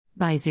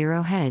By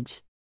Zero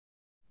Hedge.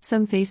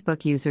 Some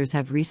Facebook users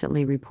have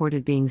recently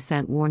reported being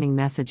sent warning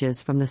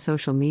messages from the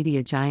social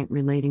media giant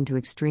relating to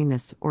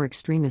extremists or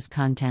extremist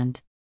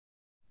content.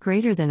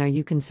 Greater than, are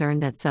you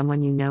concerned that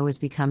someone you know is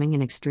becoming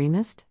an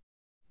extremist?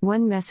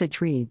 One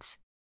message reads,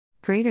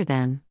 Greater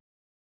than,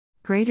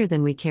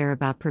 we care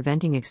about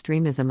preventing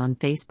extremism on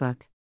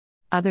Facebook.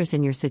 Others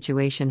in your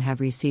situation have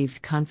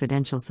received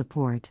confidential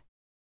support.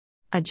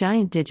 A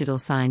giant digital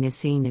sign is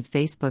seen at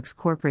Facebook's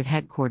corporate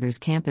headquarters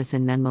campus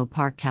in Menlo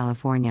Park,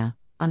 California,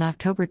 on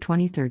October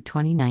 23,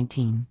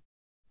 2019.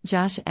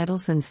 Josh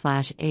Edelson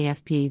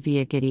 /AFP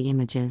via Getty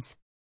Images.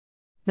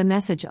 The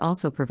message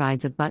also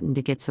provides a button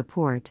to get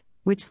support,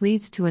 which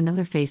leads to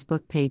another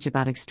Facebook page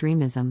about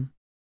extremism.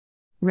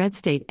 Red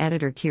State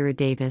editor Kira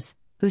Davis,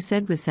 who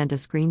said was sent a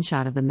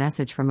screenshot of the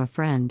message from a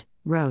friend,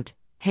 wrote,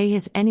 "Hey,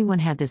 has anyone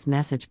had this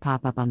message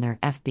pop up on their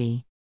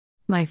FB?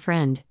 My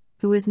friend,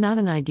 who is not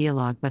an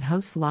ideologue but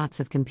hosts lots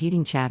of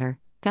competing chatter,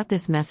 got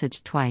this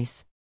message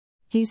twice.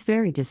 He's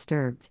very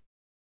disturbed."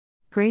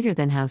 Greater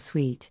than, how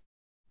sweet.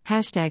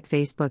 Hashtag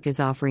Facebook is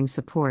offering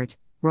support,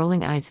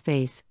 rolling eyes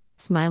face,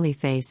 smiley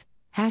face,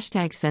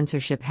 hashtag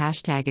censorship,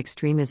 hashtag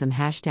extremism,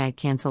 hashtag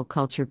cancel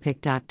culture,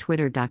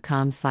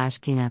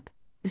 pic.twitter.com/cleanup.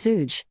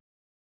 Zooge.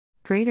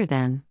 Greater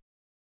than.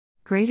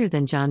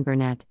 John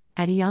Burnett,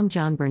 at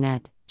John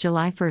Burnett,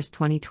 July 1,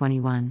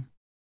 2021.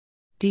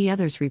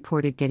 Others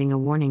reported getting a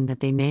warning that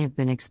they may have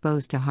been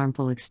exposed to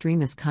harmful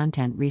extremist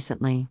content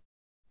recently.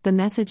 The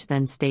message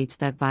then states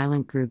that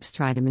violent groups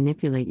try to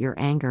manipulate your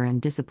anger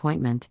and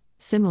disappointment,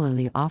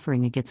 similarly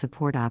offering a get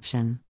support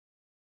option.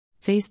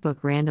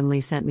 Facebook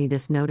randomly sent me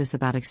this notice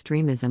about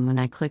extremism when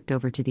I clicked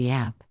over to the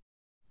app.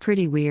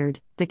 Pretty weird,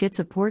 the get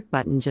support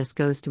button just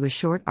goes to a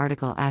short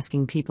article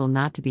asking people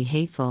not to be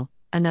hateful,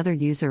 another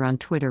user on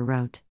Twitter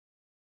wrote.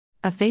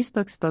 A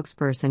Facebook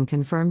spokesperson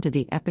confirmed to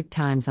the Epoch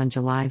Times on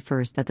July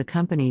 1 that the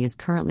company is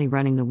currently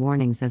running the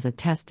warnings as a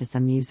test to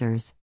some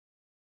users.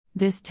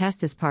 This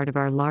test is part of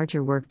our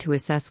larger work to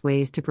assess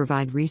ways to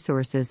provide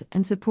resources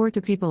and support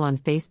to people on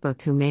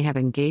Facebook who may have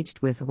engaged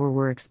with or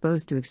were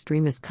exposed to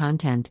extremist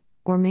content,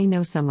 or may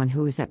know someone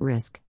who is at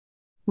risk.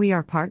 We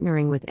are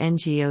partnering with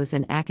NGOs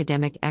and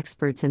academic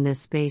experts in this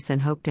space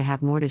and hope to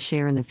have more to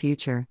share in the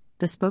future,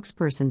 the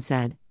spokesperson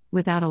said,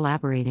 without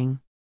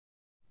elaborating.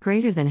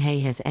 Greater than, hey,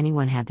 has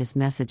anyone had this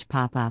message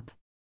pop up?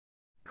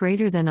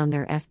 Greater than, on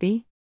their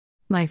FB?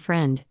 My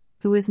friend,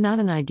 who is not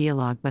an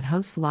ideologue but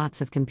hosts lots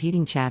of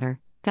competing chatter,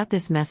 got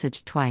this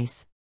message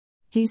twice.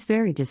 He's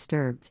very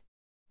disturbed.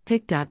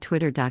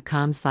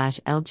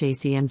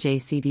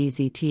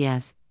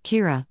 pic.twitter.com/LJCMJCVZTS,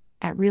 Kira,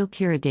 at Real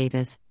Kira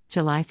Davis,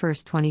 July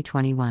 1,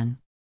 2021.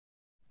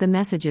 The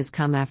messages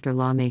come after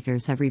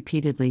lawmakers have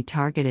repeatedly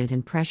targeted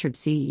and pressured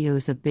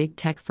CEOs of big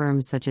tech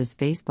firms such as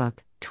Facebook,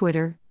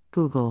 Twitter,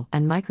 Google,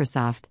 and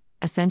Microsoft,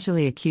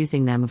 essentially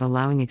accusing them of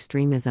allowing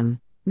extremism,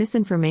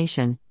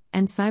 misinformation,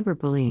 and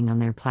cyberbullying on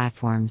their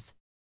platforms.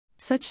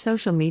 Such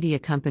social media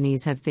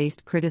companies have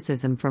faced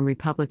criticism from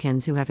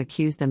Republicans who have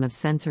accused them of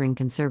censoring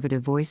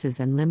conservative voices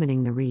and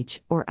limiting the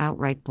reach, or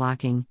outright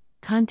blocking,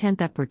 content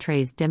that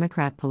portrays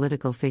Democrat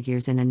political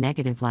figures in a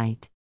negative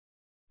light.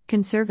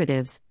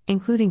 Conservatives,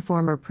 including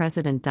former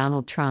President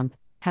Donald Trump,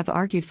 have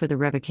argued for the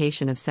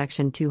revocation of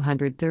Section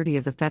 230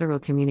 of the Federal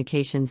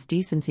Communications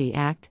Decency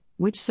Act,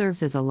 which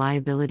serves as a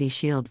liability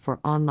shield for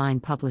online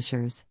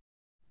publishers.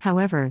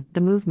 However, the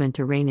movement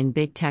to rein in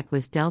big tech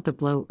was dealt a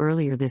blow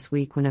earlier this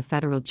week when a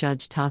federal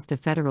judge tossed a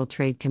Federal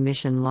Trade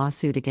Commission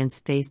lawsuit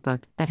against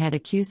Facebook that had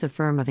accused the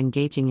firm of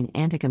engaging in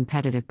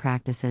anti-competitive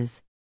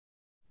practices.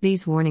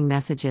 These warning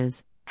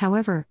messages,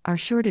 however, are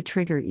sure to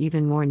trigger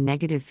even more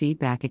negative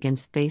feedback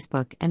against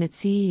Facebook and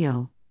its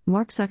CEO,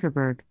 Mark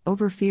Zuckerberg,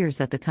 over fears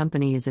that the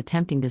company is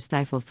attempting to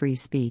stifle free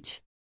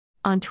speech.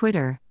 On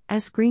Twitter,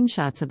 as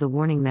screenshots of the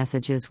warning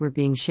messages were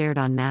being shared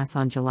en masse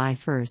on July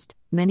 1,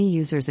 many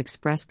users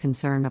expressed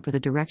concern over the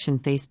direction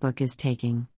Facebook is taking.